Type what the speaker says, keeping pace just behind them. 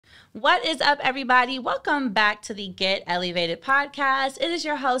What is up, everybody? Welcome back to the Get Ellievated podcast. It is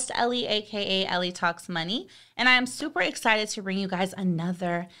your host, Ellie, aka Ellie Talks Money, and I am super excited to bring you guys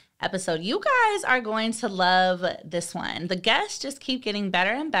another episode. You guys are going to love this one. The guests just keep getting better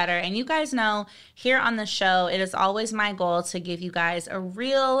and better, and you guys know here on the show, it is always my goal to give you guys a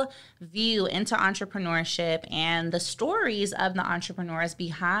real view into entrepreneurship and the stories of the entrepreneurs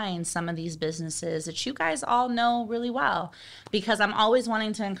behind some of these businesses that you guys all know really well, because I'm always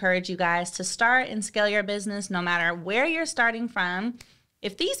wanting to encourage you guys to start and scale your business no matter where you're starting from.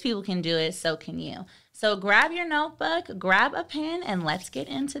 If these people can do it, so can you. So grab your notebook, grab a pen, and let's get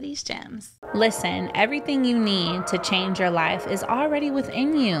into these gems. Listen, everything you need to change your life is already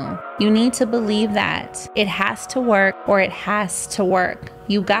within you. You need to believe that. It has to work, or it has to work.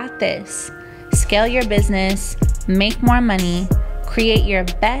 You got this. Scale your business, make more money, create your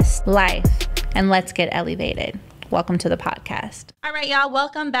best life, and let's get elevated. Welcome to the podcast. All right, y'all,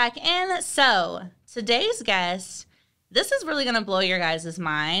 welcome back in. So today's guest, this is really going to blow your guys'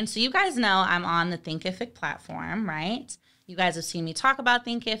 mind. So you guys know I'm on the Thinkific platform, right? You guys have seen me talk about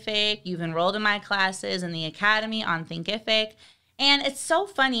Thinkific. You've enrolled in my classes in the academy on Thinkific. And it's so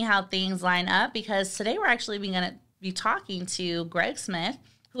funny how things line up, because today we're actually going to be talking to Greg Smith,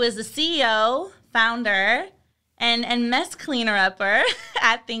 who is the CEO, founder, and mess cleaner-upper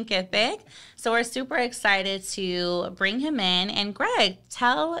at Thinkific. So we're super excited to bring him in. And Greg,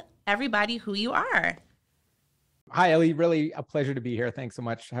 tell everybody who you are. Hi, Ellie. Really a pleasure to be here. Thanks so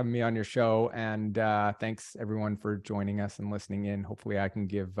much for having me on your show. And thanks everyone for joining us and listening in. Hopefully I can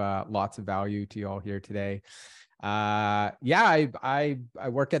give lots of value to you all here today. I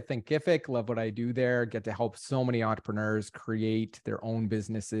work at Thinkific, love what I do there, get to help so many entrepreneurs create their own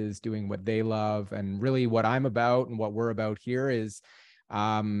businesses, doing what they love. And really what I'm about and what we're about here is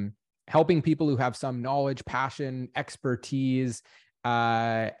helping people who have some knowledge, passion, expertise,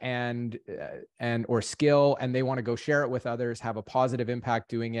 and or skill, and they want to go share it with others, have a positive impact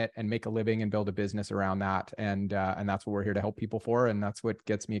doing it, and make a living and build a business around that. And that's what we're here to help people for. And that's what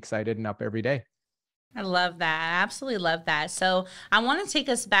gets me excited and up every day. I love that. I absolutely love that. So I want to take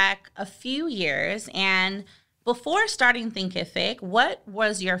us back a few years. And before starting Thinkific, what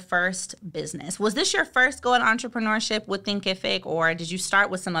was your first business? Was this your first go at entrepreneurship with Thinkific, or did you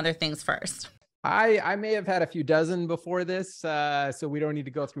start with some other things first? I may have had a few dozen before this, so we don't need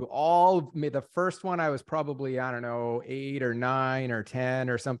to go through all. The first one I was probably, I don't know, 8 or 9 or 10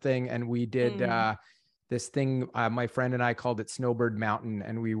 or something. And we did this thing, my friend and I called it Snowbird Mountain.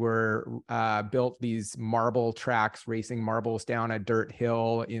 And we were built these marble tracks, racing marbles down a dirt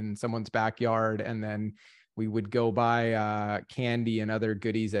hill in someone's backyard. And then we would go buy candy and other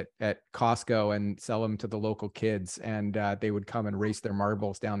goodies at Costco and sell them to the local kids. And they would come and race their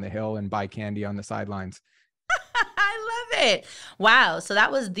marbles down the hill and buy candy on the sidelines. I love it. Wow. So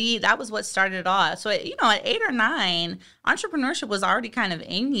that was what started it off. So, at 8 or 9, entrepreneurship was already kind of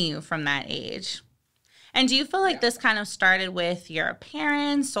in you from that age. And do you feel like this kind of started with your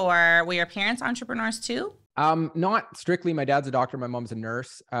parents, or were your parents entrepreneurs too? Not strictly. My dad's a doctor, my mom's a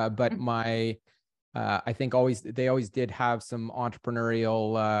nurse, but I think they always did have some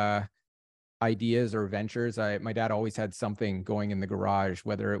entrepreneurial ideas or ventures. My dad always had something going in the garage,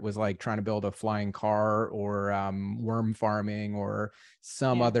 whether it was like trying to build a flying car or worm farming or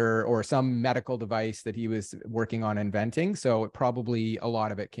some other, or some medical device that he was working on inventing. So probably a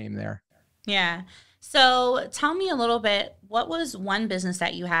lot of it came there. Yeah. So tell me a little bit, what was one business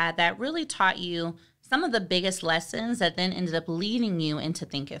that you had that really taught you some of the biggest lessons that then ended up leading you into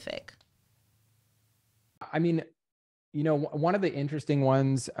Thinkific? I mean, one of the interesting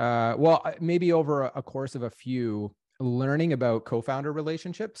ones, maybe over a course of a few, learning about co-founder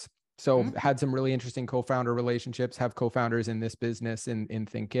relationships. So had some really interesting co-founder relationships, have co-founders in this business in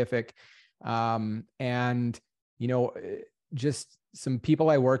Thinkific. Just some people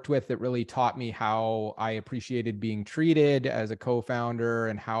I worked with that really taught me how I appreciated being treated as a co-founder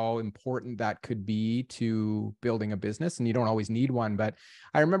and how important that could be to building a business. And you don't always need one, but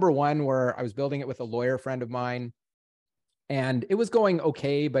I remember one where I was building it with a lawyer friend of mine, and it was going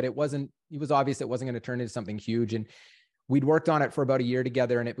okay, but it was obvious it wasn't going to turn into something huge. And we'd worked on it for about a year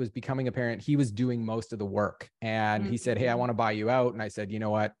together, and it was becoming apparent he was doing most of the work. And he said, "Hey, I want to buy you out." And I said, "You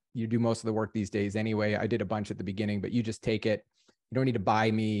know what? You do most of the work these days anyway. I did a bunch at the beginning, but you just take it. You don't need to buy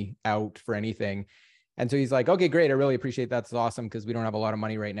me out for anything." And so he's like, "Okay, great. I really appreciate that. That's awesome, because we don't have a lot of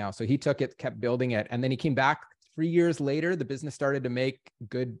money right now." So he took it, kept building it. And then he came back 3 years later. The business started to make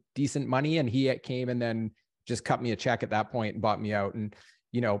good, decent money. And he came and then just cut me a check at that point and bought me out. And,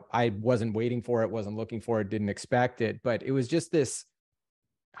 I wasn't waiting for it, wasn't looking for it, didn't expect it. But it was just this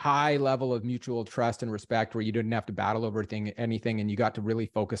high level of mutual trust and respect where you didn't have to battle over anything, and you got to really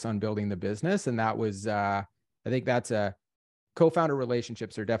focus on building the business. And that was, I think that's co-founder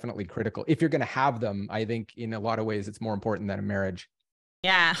relationships are definitely critical. If you're going to have them, I think in a lot of ways, it's more important than a marriage.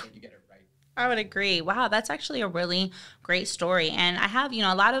 Yeah. You get it right. I would agree. Wow, that's actually a really great story. And I have,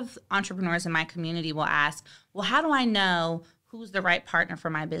 a lot of entrepreneurs in my community will ask, well, how do I know who's the right partner for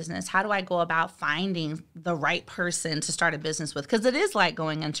my business? How do I go about finding the right person to start a business with? Because it is like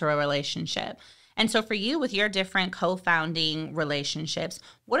going into a relationship. And so for you, with your different co-founding relationships,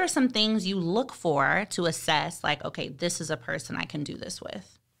 what are some things you look for to assess, like, okay, this is a person I can do this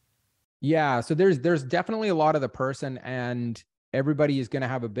with? Yeah. So there's definitely a lot of the person, and everybody is going to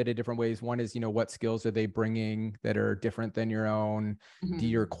have a bit of different ways. One is, what skills are they bringing that are different than your own? Mm-hmm. Do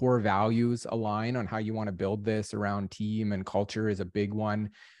your core values align on how you want to build this around team and culture is a big one.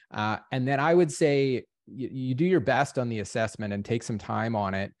 And then I would say you do your best on the assessment and take some time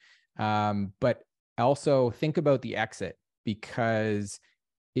on it. But also think about the exit, because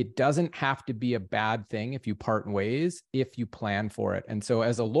it doesn't have to be a bad thing if you part ways, if you plan for it. And so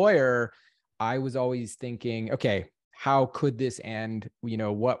as a lawyer, I was always thinking, okay, how could this end?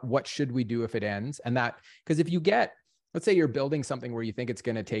 What should we do if it ends? And that, because if you let's say you're building something where you think it's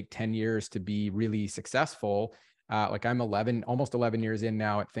going to take 10 years to be really successful. Like I'm almost 11 years in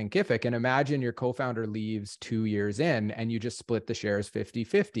now at Thinkific, and imagine your co-founder leaves 2 years in and you just split the shares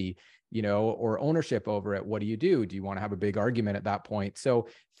 50-50, or ownership over it. What do? Do you want to have a big argument at that point? So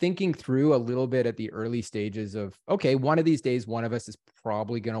thinking through a little bit at the early stages of, okay, one of these days, one of us is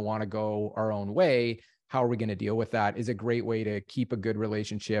probably going to want to go our own way. How are we going to deal with that is a great way to keep a good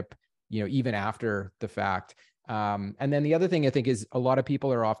relationship, even after the fact. And then the other thing I think is a lot of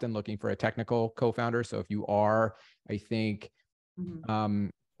people are often looking for a technical co-founder. So if you are, I think,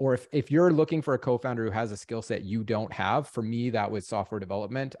 or if you're looking for a co-founder who has a skill set you don't have, for me, that was software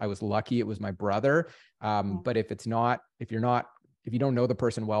development. I was lucky it was my brother. But if you don't know the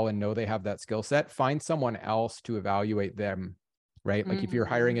person well and know they have that skill set, find someone else to evaluate them, right? Like if you're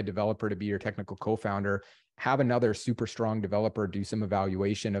hiring a developer to be your technical co-founder, have another super strong developer do some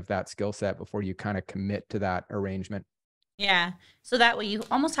evaluation of that skill set before you kind of commit to that arrangement. Yeah. So that way you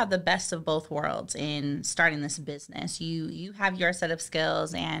almost have the best of both worlds in starting this business. You have your set of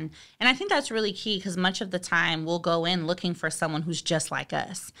skills, and I think that's really key, because much of the time we'll go in looking for someone who's just like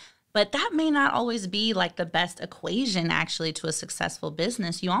us. But that may not always be like the best equation actually to a successful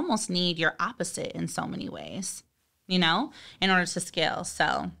business. You almost need your opposite in so many ways, in order to scale.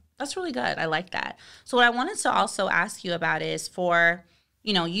 So that's really good. I like that. So what I wanted to also ask you about is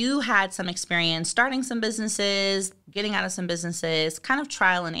you had some experience starting some businesses, getting out of some businesses, kind of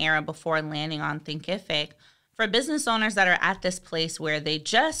trial and error before landing on Thinkific. For business owners that are at this place where they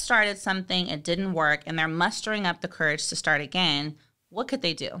just started something, it didn't work, and they're mustering up the courage to start again, what could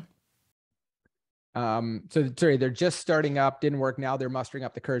they do? They're just starting up, didn't work. Now they're mustering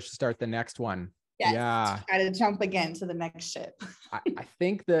up the courage to start the next one. Yes, yeah. Got to jump again to the next ship. I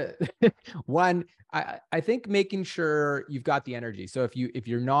think that I think making sure you've got the energy. So if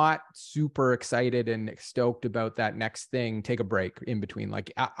you're not super excited and stoked about that next thing, take a break in between.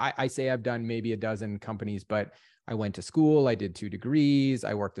 Like I say I've done maybe a dozen companies, but I went to school, I did 2 degrees,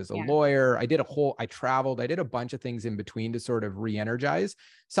 I worked as a lawyer, I traveled, I did a bunch of things in between to sort of re-energize.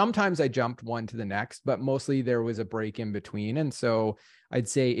 Sometimes I jumped one to the next, but mostly there was a break in between. And so I'd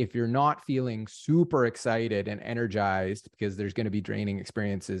say if you're not feeling super excited and energized, because there's going to be draining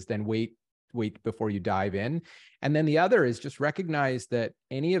experiences, then wait before you dive in. And then the other is just recognize that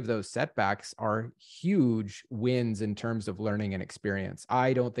any of those setbacks are huge wins in terms of learning and experience.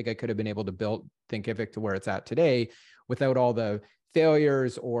 I don't think I could have been able to build Thinkific to where it's at today without all the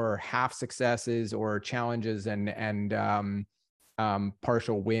failures or half successes or challenges and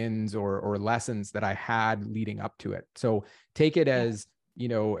partial wins or lessons that I had leading up to it. So take it as,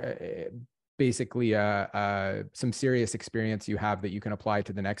 basically some serious experience you have that you can apply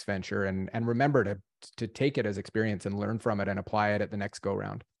to the next venture, and remember to take it as experience and learn from it and apply it at the next go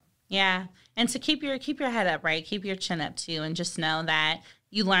round. Yeah. And to keep your head up, right? Keep your chin up too, and just know that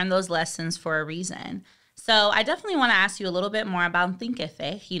you learned those lessons for a reason. So I definitely want to ask you a little bit more about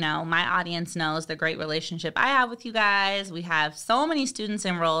Thinkific. My audience knows the great relationship I have with you guys. We have so many students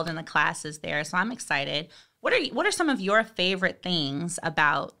enrolled in the classes there, so I'm excited. What are some of your favorite things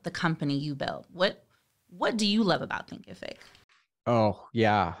about the company you built? What do you love about Thinkific? Oh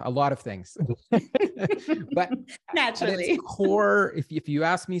yeah, a lot of things. But naturally, at its core, if you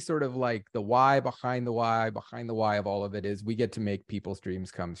ask me sort of like the why behind the why of all of it, is we get to make people's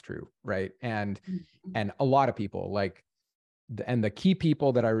dreams come true, right? And a lot of people, like and the key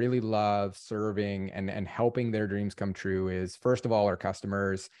people that I really love serving and helping their dreams come true is, first of all, our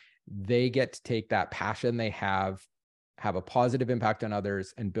customers. They get to take that passion they have a positive impact on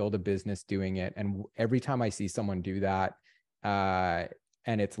others, and build a business doing it. And every time I see someone do that,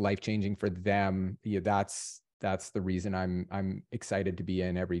 and it's life-changing for them, that's the reason I'm excited to be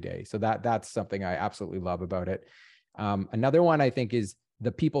in every day. So that's something I absolutely love about it. Another one I think is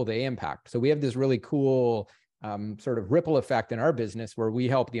the people they impact. So we have this really cool sort of ripple effect in our business where we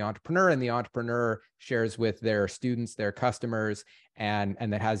help the entrepreneur, and the entrepreneur shares with their students, their customers, and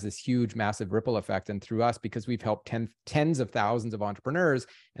that has this huge, massive ripple effect. And through us, because we've helped tens of thousands of entrepreneurs,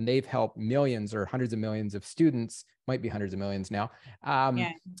 and they've helped millions or hundreds of millions of students, might be hundreds of millions now.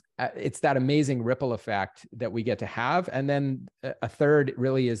 It's that amazing ripple effect that we get to have. And then a third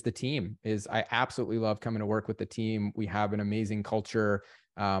really is the team. I absolutely love coming to work with the team. We have an amazing culture.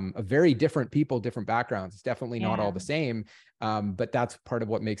 Of very different people, different backgrounds. It's definitely not all the same, but that's part of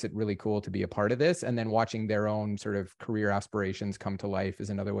what makes it really cool to be a part of this. And then watching their own sort of career aspirations come to life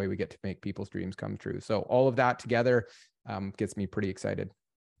is another way we get to make people's dreams come true. So all of that together gets me pretty excited.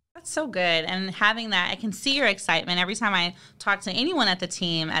 That's so good. And having that, I can see your excitement every time I talk to anyone at the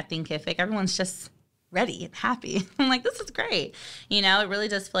team at Thinkific. Everyone's just ready and happy. I'm like, this is great. You know, it really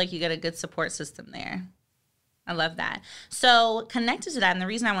does feel like you get a good support system there. I love that. So connected to that, and the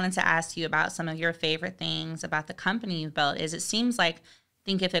reason I wanted to ask you about some of your favorite things about the company you've built is it seems like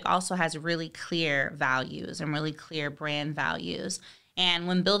Thinkific also has really clear values and really clear brand values. And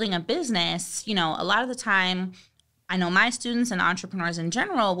when building a business, you know, a lot of the time, I know my students and entrepreneurs in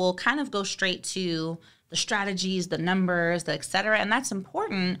general will kind of go straight to the strategies, the numbers, the et cetera, and that's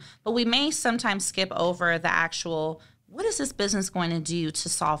important, but we may sometimes skip over the actual, what is this business going to do to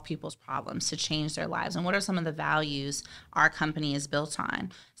solve people's problems, to change their lives? And what are some of the values our company is built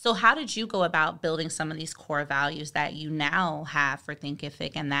on? So how did you go about building some of these core values that you now have for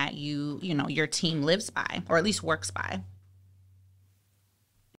Thinkific and that your team lives by, or at least works by?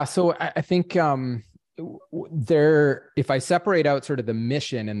 So I think if I separate out sort of the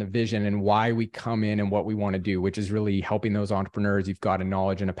mission and the vision and why we come in and what we want to do, which is really helping those entrepreneurs, you've got a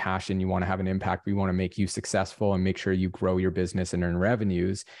knowledge and a passion, you want to have an impact, we want to make you successful and make sure you grow your business and earn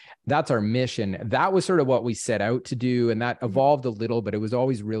revenues. That's our mission. That was sort of what we set out to do. And that evolved a little, but it was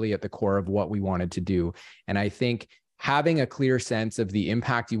always really at the core of what we wanted to do. And I think having a clear sense of the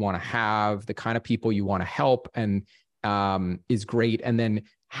impact you want to have, the kind of people you want to help, and is great. And then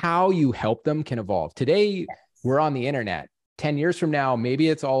how you help them can evolve. Today, we're on the internet. 10 years from now, maybe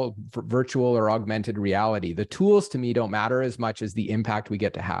it's all virtual or augmented reality. The tools to me don't matter as much as the impact we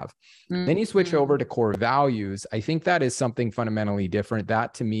get to have. Mm-hmm. Then you switch over to core values. I think that is something fundamentally different.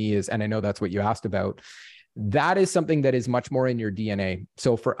 That to me is, and I know that's what you asked about, that is something that is much more in your DNA.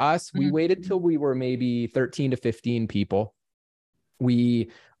 So for us, we waited till we were maybe 13 to 15 people.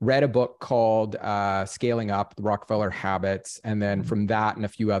 We read a book called Scaling Up, the Rockefeller Habits. And then from that and a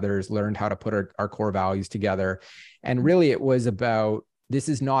few others, learned how to put our core values together. And really it was about, this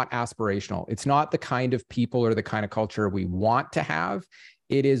is not aspirational. It's not the kind of people or the kind of culture we want to have.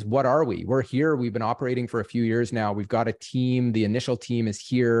 It is, what are we? We're here. We've been operating for a few years now. We've got a team. The initial team is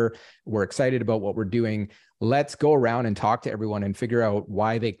here. We're excited about what we're doing. Let's go around and talk to everyone and figure out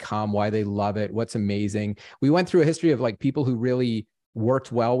why they come, why they love it, what's amazing. We went through a history of like people who really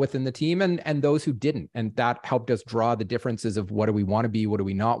worked well within the team and those who didn't. And that helped us draw the differences of what do we want to be? What do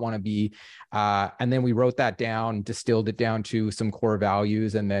we not want to be? And then we wrote that down, distilled it down to some core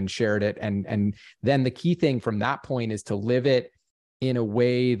values, and then shared it. And then the key thing from that point is to live it in a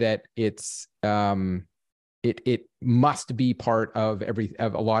way that it's, it must be part of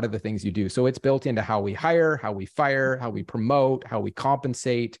a lot of the things you do. So it's built into how we hire, how we fire, how we promote, how we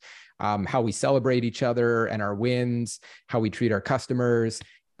compensate, how we celebrate each other and our wins, how we treat our customers,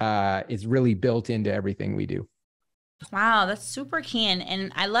 is really built into everything we do. Wow, that's super key.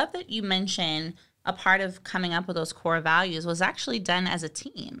 And I love that you mentioned a part of coming up with those core values was actually done as a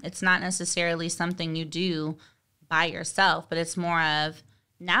team. It's not necessarily something you do by yourself, but it's more of,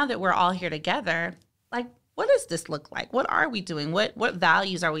 now that we're all here together, like, what does this look like? What are we doing? What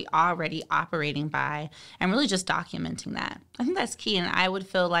values are we already operating by? And really just documenting that. I think that's key. And I would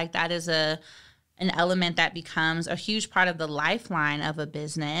feel like that is an element that becomes a huge part of the lifeline of a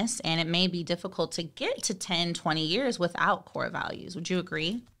business. And it may be difficult to get to 10, 20 years without core values. Would you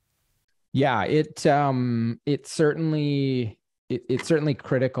agree? Yeah, it's certainly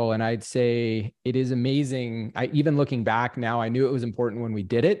critical. And I'd say it is amazing. Even looking back now, I knew it was important when we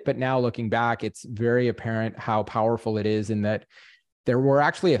did it, but now looking back, it's very apparent how powerful it is, in that there were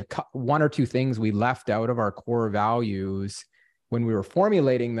actually one or two things we left out of our core values when we were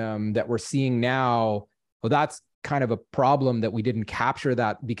formulating them that we're seeing now. Well, kind of a problem that we didn't capture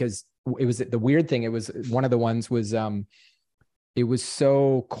that, because it was the weird thing. It was one of the ones was, it was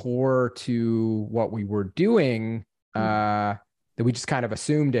so core to what we were doing, that we just kind of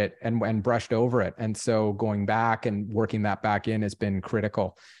assumed it and brushed over it. And so going back and working that back in has been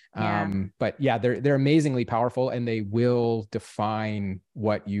critical. But yeah, they're amazingly powerful, and they will define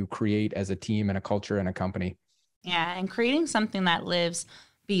what you create as a team and a culture and a company. Yeah. And creating something that lives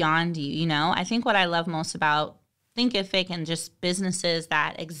beyond you. You know, I think what I love most about Thinkific and just businesses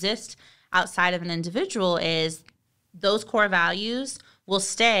that exist outside of an individual is those core values will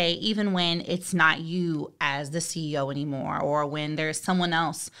stay even when it's not you as the CEO anymore, or when there's someone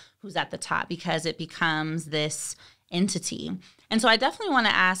else who's at the top, because it becomes this entity. And so I definitely want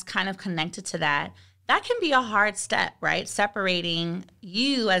to ask, kind of connected to that, that can be a hard step, right? Separating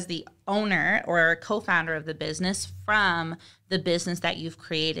you as the owner or co-founder of the business from the business that you've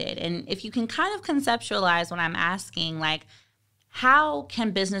created. And if you can kind of conceptualize what I'm asking, like, how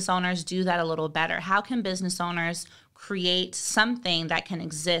can business owners do that a little better? How can business owners create something that can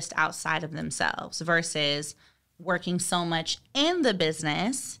exist outside of themselves versus working so much in the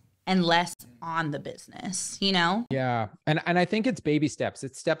business and less on the business, you know? Yeah. And I think it's baby steps.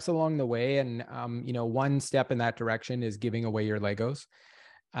 It's steps along the way. And, you know, one step in that direction is giving away your Legos.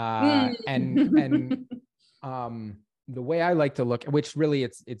 The way I like to look, which really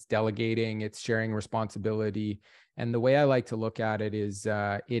it's delegating, it's sharing responsibility. And the way I like to look at it is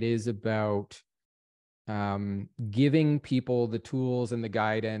about giving people the tools and the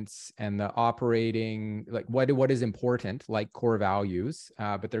guidance and the operating, like what is important, like core values.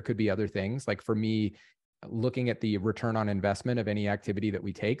 But there could be other things. Like for me, looking at the return on investment of any activity that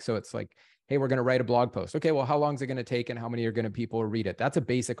we take. So it's like, hey, we're going to write a blog post. Okay, well, how long is it going to take and how many people read it? That's a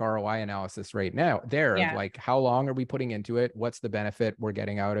basic ROI analysis right now there of like, how long are we putting into it? What's the benefit we're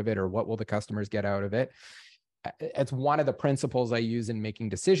getting out of it? Or what will the customers get out of it? It's one of the principles I use in making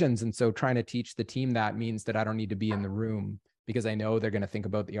decisions. And so trying to teach the team that means that I don't need to be in the room, because I know they're going to think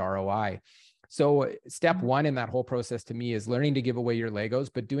about the ROI. So step one in that whole process to me is learning to give away your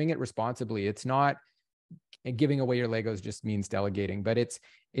Legos, but doing it responsibly. It's not giving away your Legos just means delegating, but it's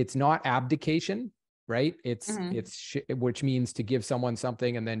not abdication, right? It's which means to give someone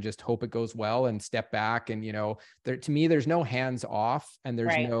something and then just hope it goes well and step back. And, you know, to me, there's no hands off and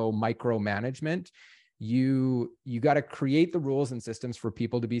there's no micromanagement. You got to create the rules and systems for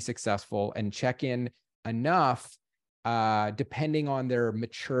people to be successful and check in enough, depending on their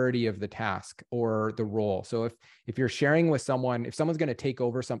maturity of the task or the role. So if you're sharing with someone, if someone's going to take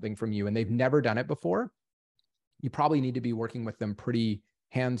over something from you and they've never done it before, you probably need to be working with them pretty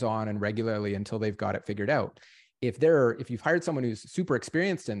hands-on and regularly until they've got it figured out. If you've hired someone who's super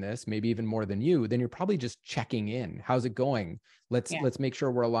experienced in this, maybe even more than you, then you're probably just checking in. How's it going? Let's make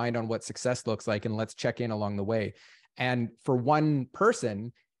sure we're aligned on what success looks like, and let's check in along the way. And for one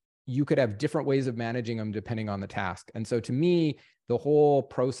person, you could have different ways of managing them depending on the task. And so to me, the whole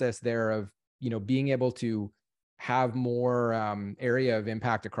process there of, you know, being able to have more area of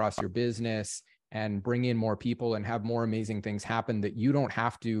impact across your business and bring in more people and have more amazing things happen that you don't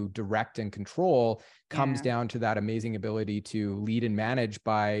have to direct and control comes down to that amazing ability to lead and manage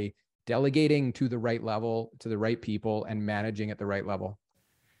by delegating to the right level, to the right people, and managing at the right level.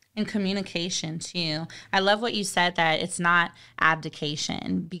 And communication too. I love what you said, that it's not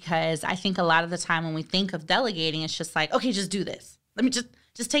abdication, because I think a lot of the time when we think of delegating, it's just like, okay, just do this. Let me just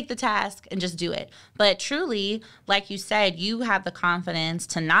take the task and just do it. But truly, like you said, you have the confidence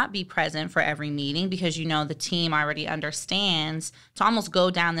to not be present for every meeting because you know the team already understands to almost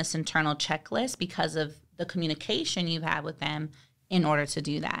go down this internal checklist because of the communication you've had with them in order to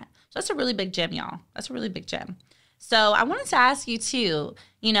do that. So that's a really big gem, y'all. That's a really big gem. So I wanted to ask you too,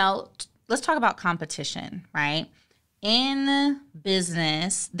 you know, let's talk about competition, right? In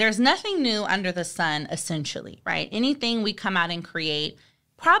business, there's nothing new under the sun, essentially, right? Anything we come out and create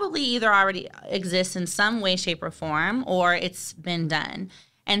probably either already exists in some way, shape, or form, or it's been done.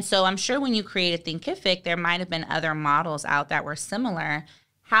 And so I'm sure when you created Thinkific, there might have been other models out that were similar.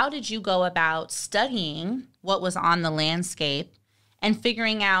 How did you go about studying what was on the landscape and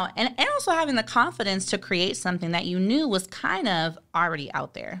figuring out, and also having the confidence to create something that you knew was kind of already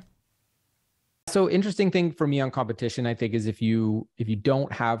out there? So interesting thing for me on competition, I think, is if you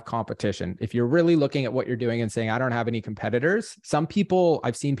don't have competition, if you're really looking at what you're doing and saying, I don't have any competitors,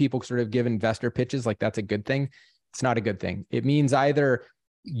 I've seen people sort of give investor pitches like that's a good thing. It's not a good thing. It means either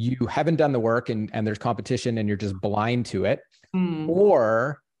you haven't done the work and there's competition and you're just blind to it,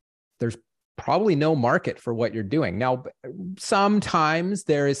 or there's probably no market for what you're doing. Now, sometimes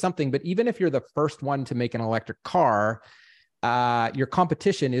there is something, but even if you're the first one to make an electric car, your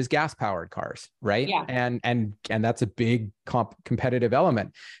competition is gas powered cars, right? Yeah. And that's a big competitive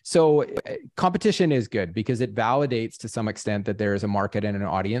element. So competition is good because it validates to some extent that there is a market and an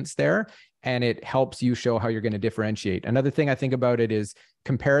audience there, and it helps you show how you're going to differentiate. Another thing I think about it is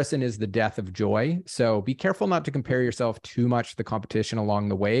comparison is the death of joy. So be careful not to compare yourself too much to the competition along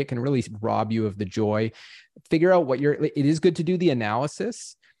the way. It can really rob you of the joy. Figure out it is good to do the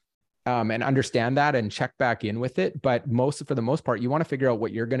analysis and understand that and check back in with it. But for the most part, you want to figure out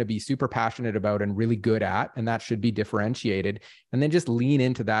what you're going to be super passionate about and really good at, and that should be differentiated. And then just lean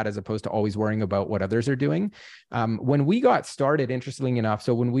into that as opposed to always worrying about what others are doing. When we got started, interestingly enough,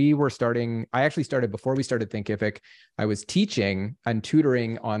 so when we were starting, I actually started before we started Thinkific. I was teaching and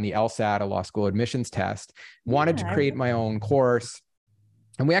tutoring on the LSAT, a law school admissions test, wanted to create my own course.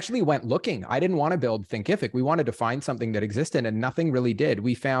 And we actually went looking. I didn't want to build Thinkific. We wanted to find something that existed, and nothing really did.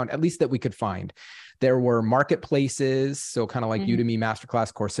 We found, at least that we could find, there were marketplaces. So kind of like Udemy,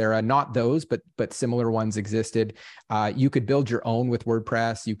 Masterclass, Coursera, not those, but similar ones existed. You could build your own with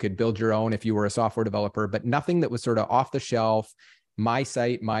WordPress. You could build your own if you were a software developer, but nothing that was sort of off the shelf. My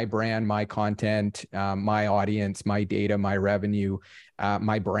site, my brand, my content, my audience, my data, my revenue,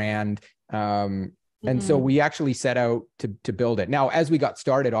 my brand. And so we actually set out to build it. Now, as we got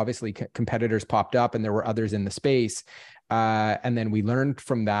started, obviously competitors popped up and there were others in the space. And then we learned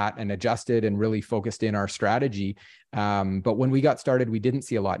from that and adjusted and really focused in our strategy. But when we got started, we didn't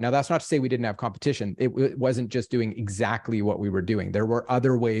see a lot. Now, that's not to say we didn't have competition. It wasn't just doing exactly what we were doing. There were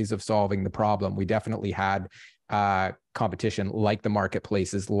other ways of solving the problem. We definitely had competition, like the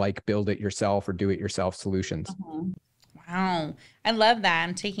marketplaces, like build it yourself or do it yourself solutions. Wow. I love that.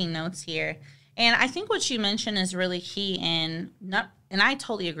 I'm taking notes here. And I think what you mentioned is really key and I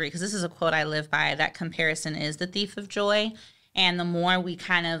totally agree, because this is a quote I live by, that comparison is the thief of joy. And the more we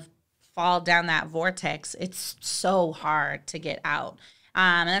kind of fall down that vortex, it's so hard to get out.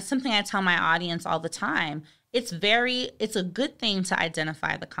 And that's something I tell my audience all the time. It's a good thing to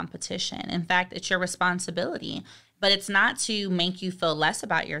identify the competition. In fact, it's your responsibility, but it's not to make you feel less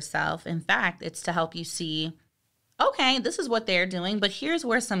about yourself. In fact, it's to help you see, okay, this is what they're doing, but here's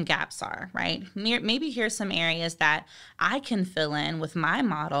where some gaps are, right? Maybe here's some areas that I can fill in with my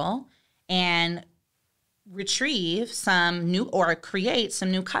model and retrieve some new or create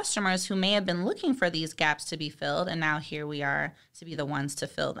some new customers who may have been looking for these gaps to be filled. And now here we are to be the ones to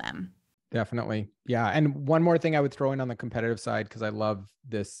fill them. Definitely. Yeah. And one more thing I would throw in on the competitive side, because I love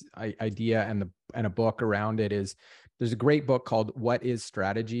this idea and a book around it, is there's a great book called What is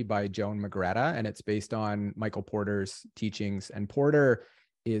Strategy by Joan Magretta, and it's based on Michael Porter's teachings. And Porter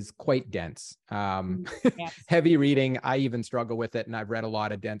is quite dense, heavy reading. I even struggle with it, and I've read a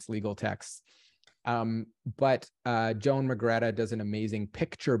lot of dense legal texts. But Joan Magretta does an amazing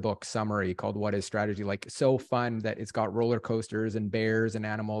picture book summary called What is Strategy, like so fun that it's got roller coasters and bears and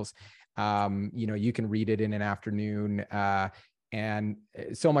animals. You can read it in an afternoon. And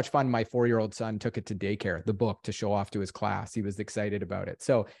so much fun. My 4-year-old son took it to daycare, the book, to show off to his class. He was excited about it.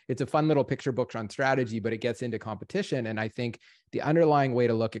 So it's a fun little picture book on strategy, but it gets into competition. And I think the underlying way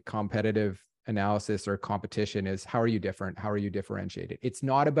to look at competitive analysis or competition is, how are you different? How are you differentiated? It's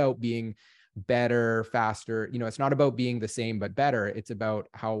not about being better, faster. It's not about being the same, but better. It's about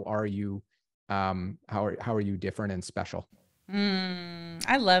how are you different and special?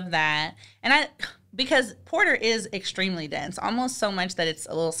 I love that. And because Porter is extremely dense, almost so much that it's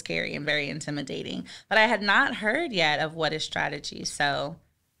a little scary and very intimidating. But I had not heard yet of What is Strategy. So,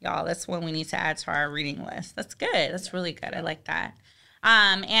 y'all, that's one we need to add to our reading list. That's good. That's really good. I like that.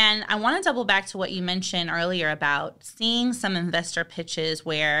 And I want to double back to what you mentioned earlier about seeing some investor pitches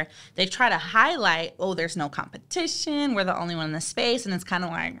where they try to highlight, oh, there's no competition, we're the only one in the space, and it's kind of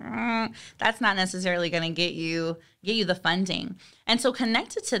like, that's not necessarily going to get you the funding. And so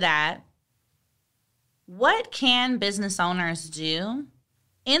connected to that, what can business owners do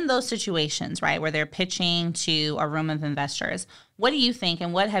in those situations, right, where they're pitching to a room of investors? What do you think,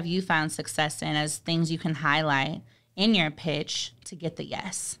 and what have you found success in as things you can highlight in your pitch to get the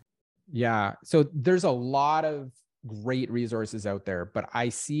yes? Yeah. So there's a lot of great resources out there, but I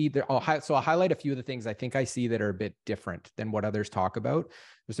see there. I'll highlight a few of the things I think I see that are a bit different than what others talk about.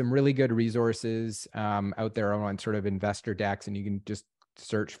 There's some really good resources out there on sort of investor decks, and you can just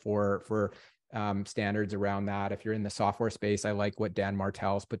search for standards around that. If you're in the software space, I like what Dan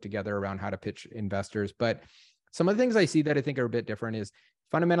Martell's put together around how to pitch investors. But some of the things I see that I think are a bit different is,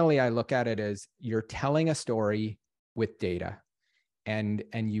 fundamentally, I look at it as you're telling a story with data, and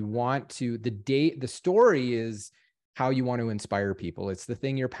you want to, the story is how you want to inspire people. It's the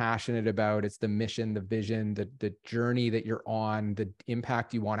thing you're passionate about. It's the mission, the vision, the journey that you're on, the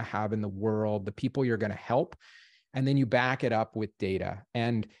impact you want to have in the world, the people you're going to help. and then you back it up with data.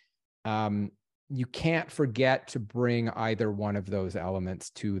 And you can't forget to bring either one of those elements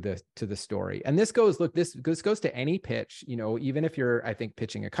to the story. And this goes to any pitch, even if you're, I think,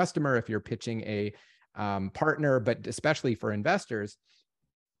 pitching a customer, if you're pitching a partner, but especially for investors.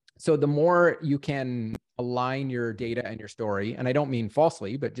 So the more you can align your data and your story, and I don't mean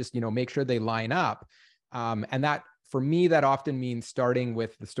falsely, but just, make sure they line up. And that, for me, that often means starting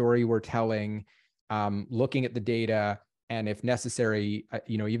with the story we're telling, looking at the data, and if necessary,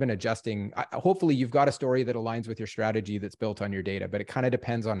 even adjusting. Hopefully you've got a story that aligns with your strategy that's built on your data, but it kind of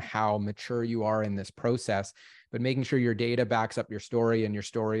depends on how mature you are in this process. But making sure your data backs up your story and your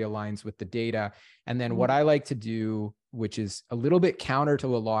story aligns with the data. And then what I like to do, which is a little bit counter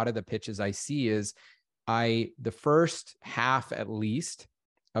to a lot of the pitches I see, is the first half at least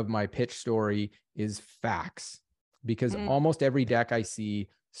of my pitch story is facts, because almost every deck I see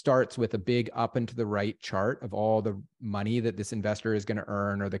starts with a big up and to the right chart of all the money that this investor is going to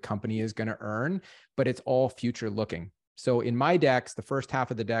earn or the company is going to earn, but it's all future looking. So in my decks, the first half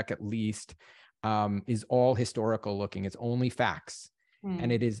of the deck at least is all historical looking. It's only facts.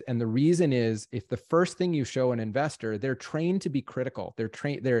 And the reason is, if the first thing you show an investor, they're trained to be critical.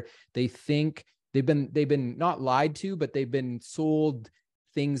 They think they've been not lied to, but they've been sold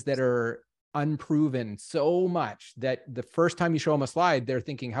things that are unproven so much that the first time you show them a slide, they're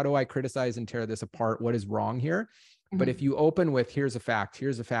thinking, how do I criticize and tear this apart? What is wrong here? But if you open with, here's a fact,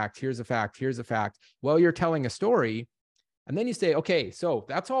 here's a fact, here's a fact, here's a fact, well, you're telling a story. And then you say, okay, so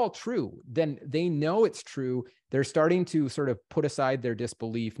that's all true. Then they know it's true. They're starting to sort of put aside their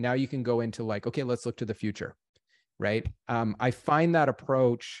disbelief. Now you can go into like, okay, let's look to the future, right? I find that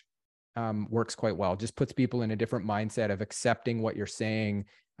approach works quite well. Just puts people in a different mindset of accepting what you're saying,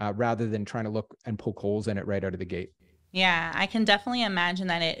 rather than trying to look and poke holes in it right out of the gate. Yeah, I can definitely imagine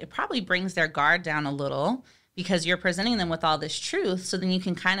that it probably brings their guard down a little, because you're presenting them with all this truth. So then you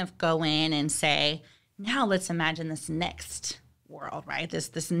can kind of go in and say, now let's imagine this next world, right?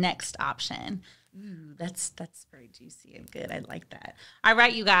 This next option. Ooh, that's very juicy and good. I like that. All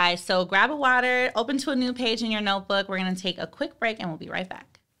right, you guys. So grab a water, open to a new page in your notebook. We're going to take a quick break and we'll be right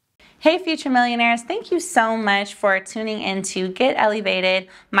back. Hey, future millionaires, thank you so much for tuning in to Get Ellievated,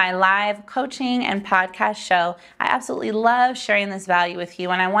 my live coaching and podcast show. I absolutely love sharing this value with you,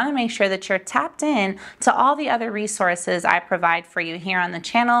 and I want to make sure that you're tapped in to all the other resources I provide for you here on the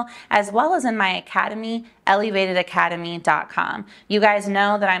channel, as well as in my academy, Ellievatedacademy.com. You guys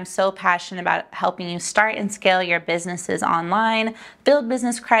know that I'm so passionate about helping you start and scale your businesses online, build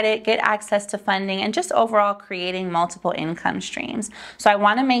business credit, get access to funding, and just overall creating multiple income streams. So I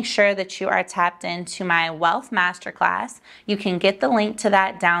want to make sure that you are tapped into my Wealth Masterclass. You can get the link to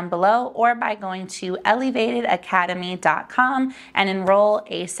that down below, or by going to Ellievatedacademy.com and enroll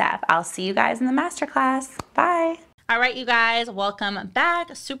ASAP. I'll see you guys in the Masterclass. Bye. All right, you guys, welcome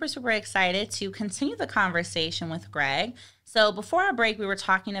back. Super excited to continue the conversation with Greg. So before our break, we were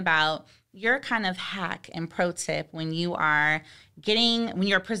talking about your kind of hack and pro tip when you're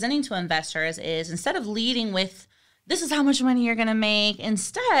presenting to investors is, instead of leading with, this is how much money you're going to make,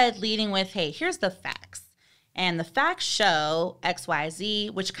 instead leading with, hey, here's the facts. And the facts show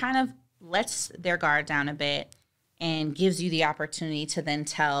XYZ, which kind of lets their guard down a bit and gives you the opportunity to then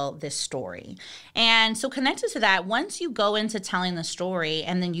tell this story. And so connected to that, once you go into telling the story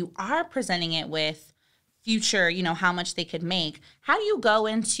and then you are presenting it with future, how much they could make, how do you go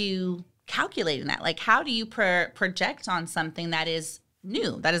into calculating that? Like, how do you project on something that is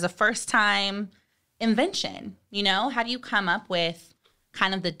new, that is a first time invention? How do you come up with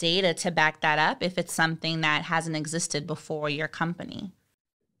kind of the data to back that up if it's something that hasn't existed before your company?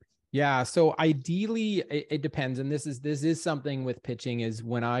 Yeah. So ideally it depends. And this is something with pitching, is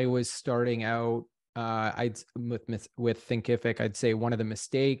when I was starting out, with Thinkific, I'd say one of the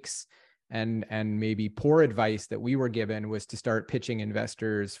mistakes and maybe poor advice that we were given was to start pitching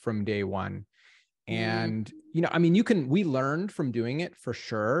investors from day one. And, we learned from doing it for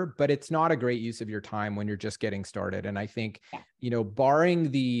sure, but it's not a great use of your time when you're just getting started. And I think,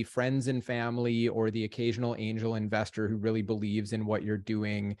 barring the friends and family or the occasional angel investor who really believes in what you're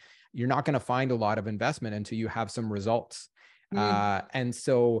doing, you're not going to find a lot of investment until you have some results. And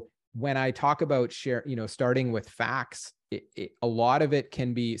so when I talk about starting with facts, a lot of it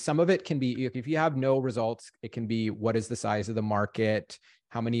can be, some of it can be, if you have no results, it can be, what is the size of the market?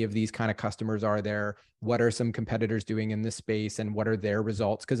 How many of these kind of customers are there? What are some competitors doing in this space, and what are their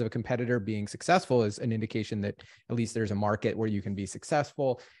results? Because of a competitor being successful is an indication that at least there's a market where you can be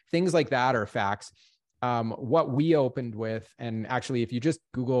successful. Things like that are facts. What we opened with, and actually, if you just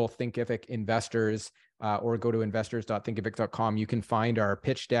Google Thinkific investors, or go to investors.thinkific.com, you can find our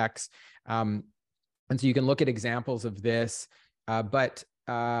pitch decks. And so you can look at examples of this, but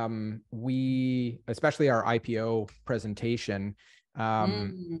we, especially our IPO presentation,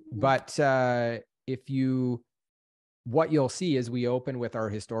 but what you'll see is we open with our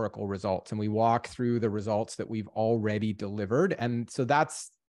historical results and we walk through the results that we've already delivered. And so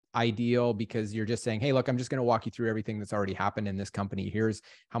that's ideal because you're just saying, hey, look, I'm just going to walk you through everything that's already happened in this company. Here's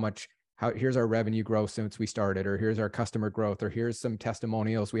here's our revenue growth since we started, or here's our customer growth, or here's some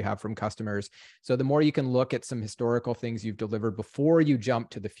testimonials we have from customers. So the more you can look at some historical things you've delivered before you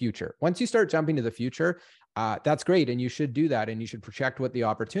jump to the future. Once you start jumping to the future, that's great. And you should do that. And you should project what the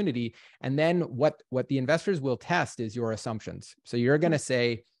opportunity. And then what the investors will test is your assumptions. So you're going to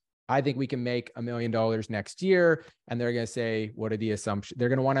say, I think we can make $1 million next year. And they're going to say, what are the assumptions? They're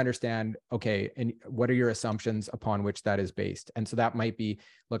going to want to understand, okay, and what are your assumptions upon which that is based? And so that might be,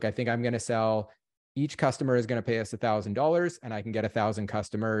 look, I think I'm going to sell, each customer is going to pay us $1,000 and I can get 1,000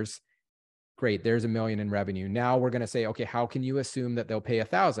 customers. Great. There's $1 million in revenue. Now we're going to say, okay, how can you assume that they'll pay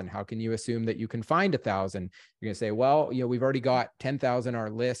 1,000? How can you assume that you can find 1,000? You're going to say, well, we've already got 10,000 on our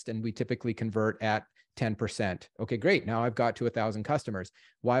list and we typically convert at 10%. Okay, great. Now I've got to 1,000 customers.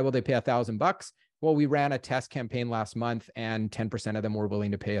 Why will they pay $1,000? Well, we ran a test campaign last month and 10% of them were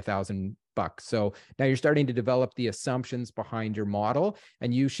willing to pay $1,000. So now you're starting to develop the assumptions behind your model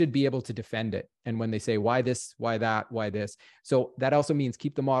and you should be able to defend it. And when they say, why this, why that, why this? So that also means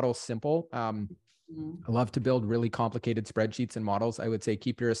keep the model simple. I love to build really complicated spreadsheets and models. I would say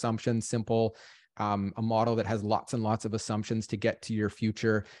keep your assumptions simple. A model that has lots and lots of assumptions to get to your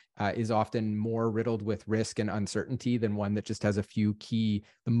future is often more riddled with risk and uncertainty than one that just has a few the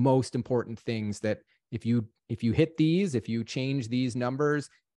most important things that if you hit these, if you change these numbers,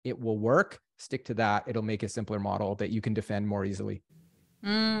 it will work. Stick to that. It'll make a simpler model that you can defend more easily.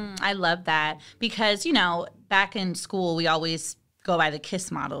 I love that because, back in school, we always go by the KISS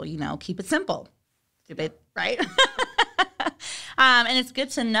model, keep it simple, right? And it's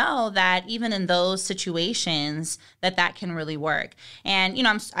good to know that even in those situations that can really work. And,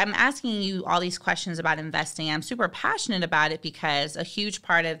 I'm asking you all these questions about investing. I'm super passionate about it because a huge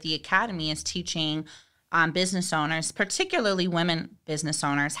part of the academy is teaching business owners, particularly women business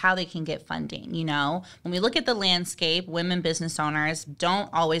owners, how they can get funding. When we look at the landscape, women business owners don't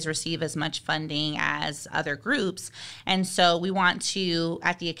always receive as much funding as other groups. And so we want to,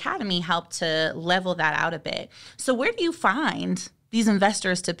 at the academy, help to level that out a bit. So where do you find these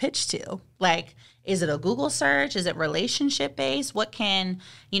investors to pitch to? Like, is it a Google search? Is it relationship based? What can,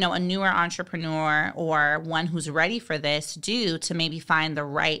 a newer entrepreneur or one who's ready for this do to maybe find the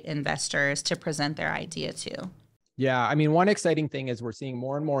right investors to present their idea to? Yeah. I mean, one exciting thing is we're seeing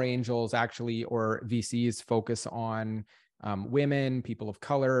more and more angels actually, or VCs focus on women, people of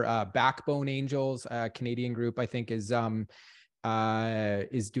color. Backbone Angels, a Canadian group, I think is doing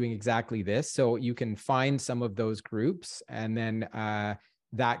exactly this. So you can find some of those groups and then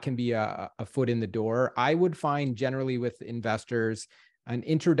that can be a foot in the door. I would find generally with investors, an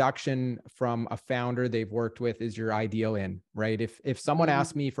introduction from a founder they've worked with is your ideal in, right? If someone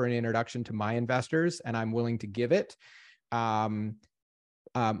asks me for an introduction to my investors and I'm willing to give it, my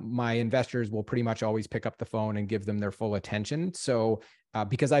investors will pretty much always pick up the phone and give them their full attention. So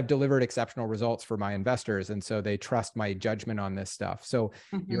because I've delivered exceptional results for my investors. And so they trust my judgment on this stuff. So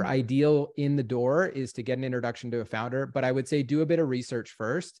your ideal in the door is to get an introduction to a founder, but I would say do a bit of research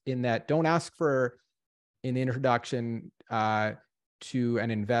first in that don't ask for an introduction to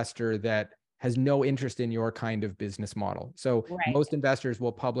an investor that has no interest in your kind of business model. So most investors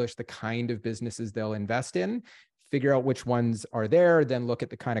will publish the kind of businesses they'll invest in, figure out which ones are there, then look at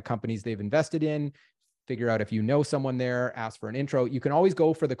the kind of companies they've invested in, figure out if you know someone there, ask for an intro. You can always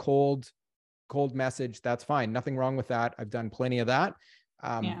go for the cold message. That's fine. Nothing wrong with that. I've done plenty of that.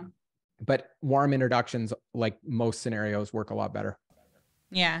 But warm introductions, like most scenarios, work a lot better.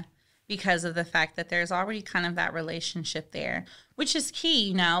 Yeah, because of the fact that there's already kind of that relationship there, which is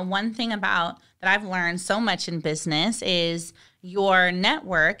key. One thing about that I've learned so much in business is your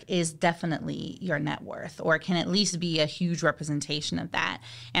network is definitely your net worth, or can at least be a huge representation of that.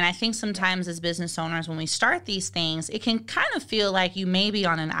 And I think sometimes as business owners, when we start these things, it can kind of feel like you may be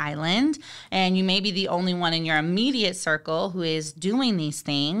on an island and you may be the only one in your immediate circle who is doing these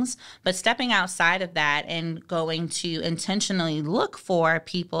things. But stepping outside of that and going to intentionally look for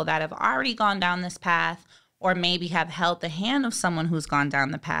people that have already gone down this path or maybe have held the hand of someone who's gone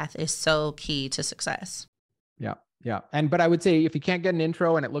down the path is so key to success. Yeah. But I would say if you can't get an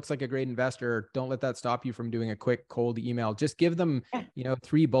intro and it looks like a great investor, don't let that stop you from doing a quick cold email. Just give them,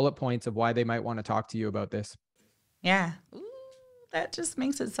 3 bullet points of why they might want to talk to you about this. Yeah. Ooh, that just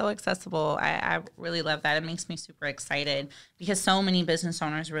makes it so accessible. I really love that. It makes me super excited because so many business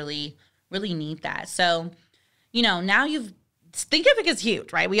owners really really need that. So, now Thinkific is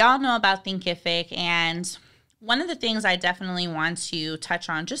huge, right? We all know about Thinkific. And one of the things I definitely want to touch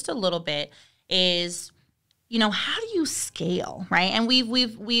on just a little bit is, how do you scale, right? And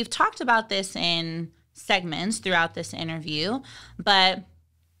we've talked about this in segments throughout this interview, but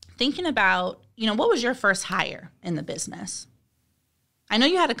thinking about, what was your first hire in the business? I know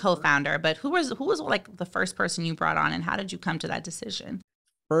you had a co-founder, but who was like the first person you brought on, and how did you come to that decision?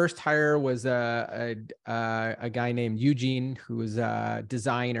 First hire was a guy named Eugene, who was a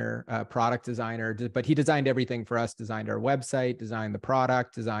designer, a product designer, but he designed everything for us, designed our website, designed the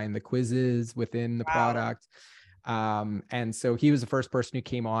product, designed the quizzes within the product. And so he was the first person who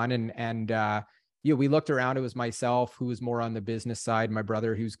came on, and we looked around. It was myself, who was more on the business side, my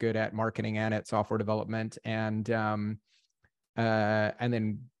brother, who's good at marketing and at software development. And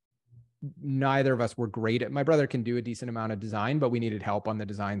then neither of us were great at, my brother can do a decent amount of design, but we needed help on the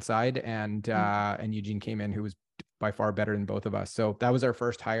design side. And Eugene came in, who was by far better than both of us. So that was our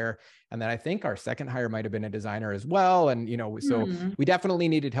first hire. And then I think our second hire might've been a designer as well. And, so we definitely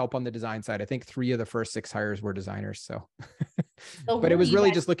needed help on the design side. I think 3 of the first 6 hires were designers. So, but it was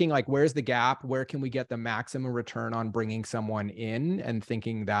really just looking like, where's the gap? Where can we get the maximum return on bringing someone in, and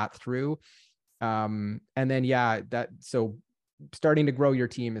thinking that through. And then, so starting to grow your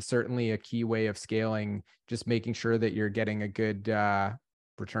team is certainly a key way of scaling, just making sure that you're getting a good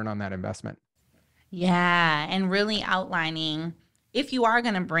return on that investment. Yeah. And really outlining, if you are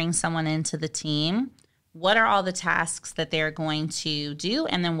going to bring someone into the team, what are all the tasks that they're going to do?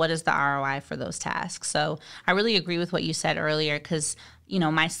 And then what is the ROI for those tasks? So I really agree with what you said earlier, because,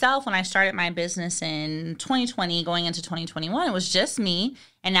 myself, when I started my business in 2020, going into 2021, it was just me.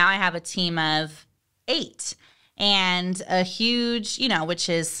 And now I have a team of 8. And a huge, which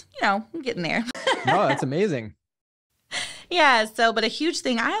is, I'm getting there. Oh, that's amazing. Yeah. So, but a huge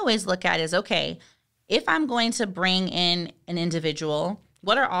thing I always look at is, okay, if I'm going to bring in an individual,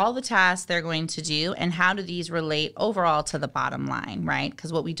 what are all the tasks they're going to do, and how do these relate overall to the bottom line, right?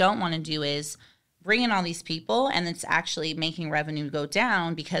 Because what we don't want to do is bring in all these people and it's actually making revenue go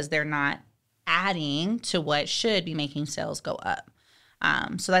down because they're not adding to what should be making sales go up.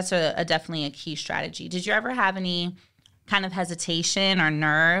 So that's definitely a key strategy. Did you ever have any kind of hesitation or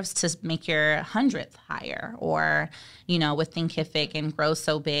nerves to make your 100th hire, or, with Thinkific and grow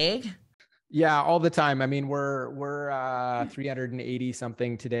so big? Yeah, all the time. I mean, we're 380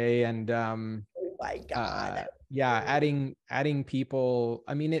 something today, and Oh my God. adding people.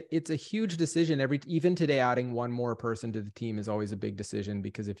 I mean, it's a huge decision. Even today, adding one more person to the team is always a big decision,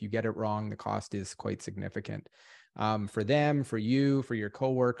 because if you get it wrong, the cost is quite significant. For them, for you, for your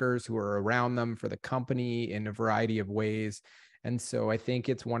coworkers who are around them, for the company, in a variety of ways. And so I think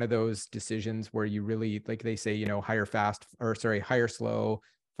it's one of those decisions where you really, like they say, hire slow,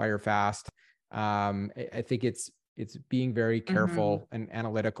 fire fast. I think it's being very careful and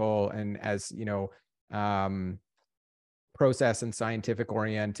analytical, and as process and scientific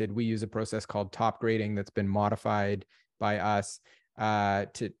oriented. We use a process called top grading that's been modified by us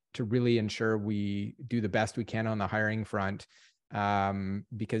to really ensure we do the best we can on the hiring front.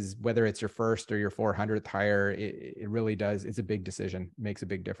 Because whether it's your first or your 400th hire, it really does. It's a big decision, makes a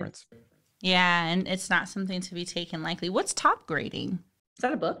big difference. Yeah. And it's not something to be taken lightly. What's top grading? Is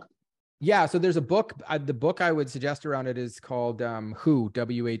that a book? Yeah. So there's a book. The book I would suggest around it is called WHO,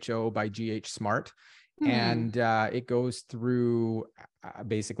 WHO by G.H. Smart. And it goes through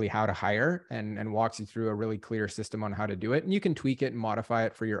basically how to hire and walks you through a really clear system on how to do it. And you can tweak it and modify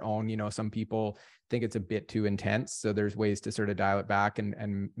it for your own. Some people think it's a bit too intense, so there's ways to sort of dial it back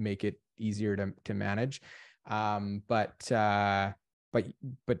and make it easier to manage. But the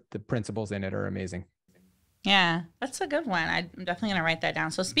principles in it are amazing. Yeah, that's a good one. I'm definitely going to write that down.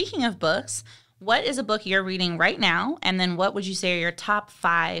 So speaking of books, what is a book you're reading right now? And then what would you say are your top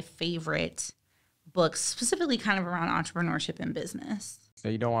 5 favorite books, specifically kind of around entrepreneurship and business? So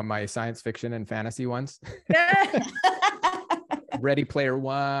you don't want my science fiction and fantasy ones? Yeah. Ready Player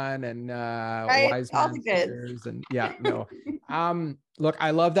One and Right, Wise all Man's the good. Fears, and no. Look, I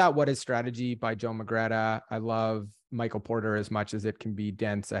love that What is Strategy by Joe Magretta. I love Michael Porter as much as it can be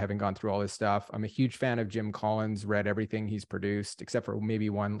dense. I haven't gone through all his stuff. I'm a huge fan of Jim Collins, read everything he's produced, except for maybe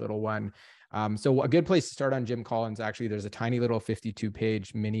one little one. So a good place to start on Jim Collins, actually, there's a tiny little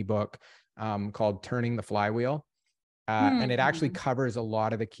 52-page mini book called Turning the Flywheel. And it actually covers a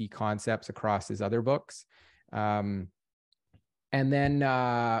lot of the key concepts across his other books. And then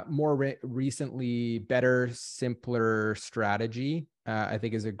more recently, Better, Simpler Strategy, I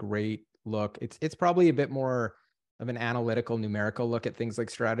think is a great look. It's probably a bit more of an analytical, numerical look at things like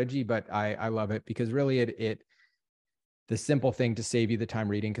strategy, but I love it because really the simple thing to save you the time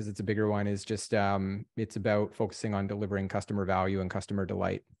reading, because it's a bigger one, is just it's about focusing on delivering customer value and customer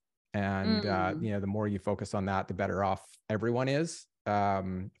delight. And you know, the more you focus on that, the better off everyone is,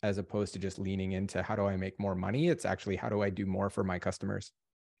 as opposed to just leaning into how do I make more money. It's actually how do I do more for my customers.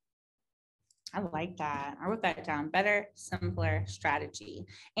 I like that. I wrote that down. Better, simpler strategy.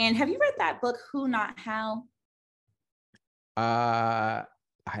 And have you read that book, Who Not How? I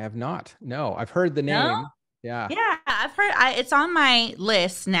have not. No, I've heard the name. No? Yeah. Yeah, I've heard it's on my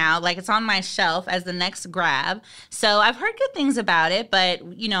list now, like it's on my shelf as the next grab. So I've heard good things about it,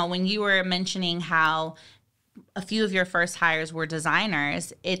 but you know, when you were mentioning how a few of your first hires were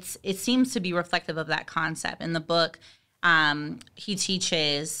designers, it seems to be reflective of that concept. In the book, he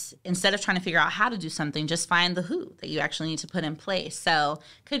teaches, instead of trying to figure out how to do something, just find the who that you actually need to put in place. So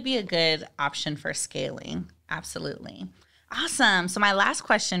could be a good option for scaling. Absolutely. Awesome. So my last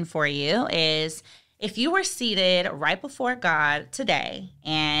question for you is, if you were seated right before God today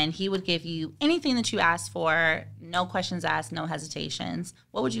and he would give you anything that you asked for, no questions asked, no hesitations,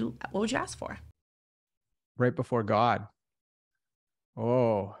 what would you ask for? Right before God.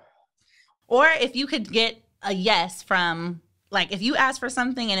 Oh. Or if you could get a yes from, like, if you asked for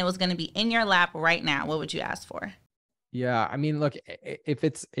something and it was going to be in your lap right now, what would you ask for? Yeah, I mean, look,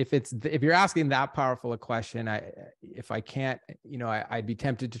 if you're asking that powerful a question, if I can't, you know, I'd be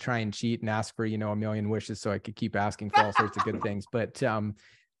tempted to try and cheat and ask for, you know, a million wishes so I could keep asking for all sorts of good things. But I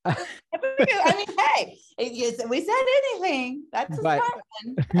mean, hey, if we said anything, that's a smart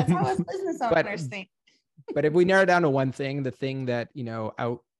one. That's how us business owners think. But if we narrow down to one thing, the thing that, you know,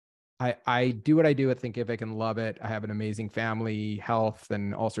 I do what I do at Thinkific and love it. I have an amazing family, health,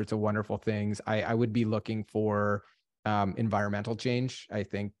 and all sorts of wonderful things. I would be looking for environmental change. I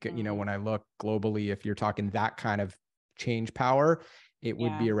think, you know, when I look globally, if you're talking that kind of change power, it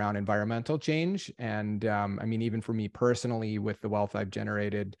would be around environmental change. And I mean, even for me personally, with the wealth I've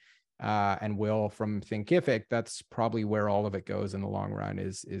generated and will from Thinkific, that's probably where all of it goes in the long run,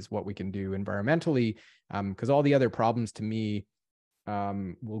 is what we can do environmentally. Because all the other problems to me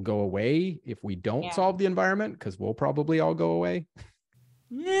will go away if we don't solve the environment, because we'll probably all go away.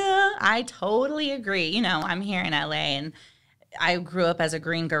 Yeah, I totally agree. You know, I'm here in LA and I grew up as a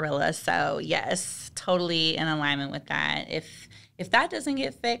green gorilla. So yes, totally in alignment with that. If that doesn't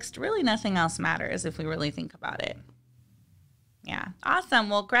get fixed, really nothing else matters if we really think about it. Yeah. Awesome.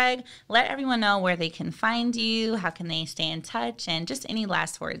 Well, Greg, let everyone know where they can find you, how can they stay in touch, and just any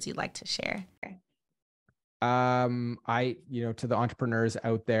last words you'd like to share. You know, to the entrepreneurs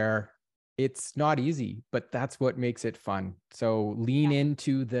out there, it's not easy, but that's what makes it fun. So lean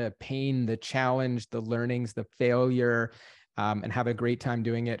into the pain, the challenge, the learnings, the failure, and have a great time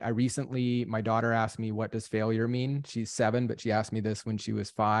doing it. My daughter asked me, what does failure mean? She's 7, but she asked me this when she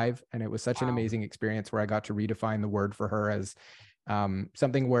was 5. And it was such an amazing experience where I got to redefine the word for her as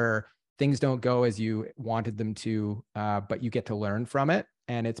something where things don't go as you wanted them to, but you get to learn from it.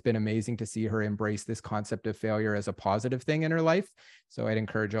 And it's been amazing to see her embrace this concept of failure as a positive thing in her life. So I'd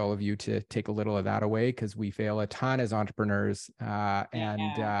encourage all of you to take a little of that away, because we fail a ton as entrepreneurs.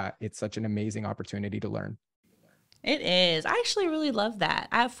 And it's such an amazing opportunity to learn. It is. I actually really love that.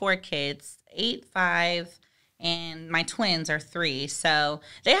 I have 4 kids, 8, 5, and my twins are 3. So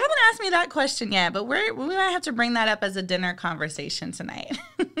they haven't asked me that question yet, but we might have to bring that up as a dinner conversation tonight.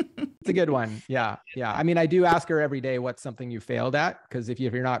 It's a good one. Yeah. Yeah. I mean, I do ask her every day, what's something you failed at? Because if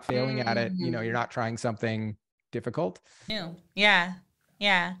you're not failing at it, you know, you're not trying something difficult. Yeah.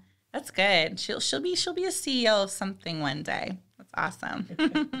 Yeah. That's good. She'll be a CEO of something one day. That's awesome.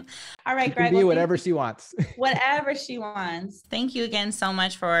 All right, Greg. She can be whatever she wants. Whatever she wants. Thank you again so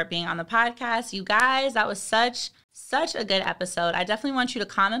much for being on the podcast. You guys, that was such a good episode. I definitely want you to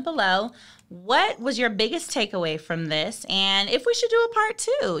comment below. What was your biggest takeaway from this? And if we should do a part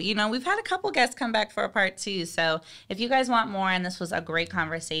 2, you know, we've had a couple guests come back for a part 2. So if you guys want more and this was a great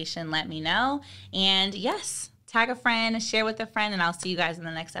conversation, let me know. And yes, tag a friend, share with a friend, and I'll see you guys in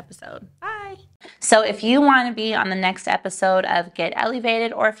the next episode. Bye. So if you want to be on the next episode of Get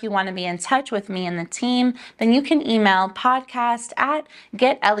Ellievated, or if you want to be in touch with me and the team, then you can email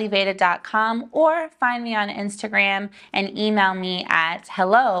podcast@getellievated.com or find me on Instagram and email me at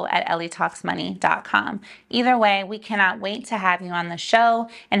hello@ellietalksmoney.com. Either way, we cannot wait to have you on the show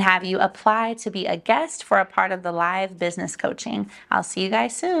and have you apply to be a guest for a part of the live business coaching. I'll see you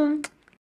guys soon.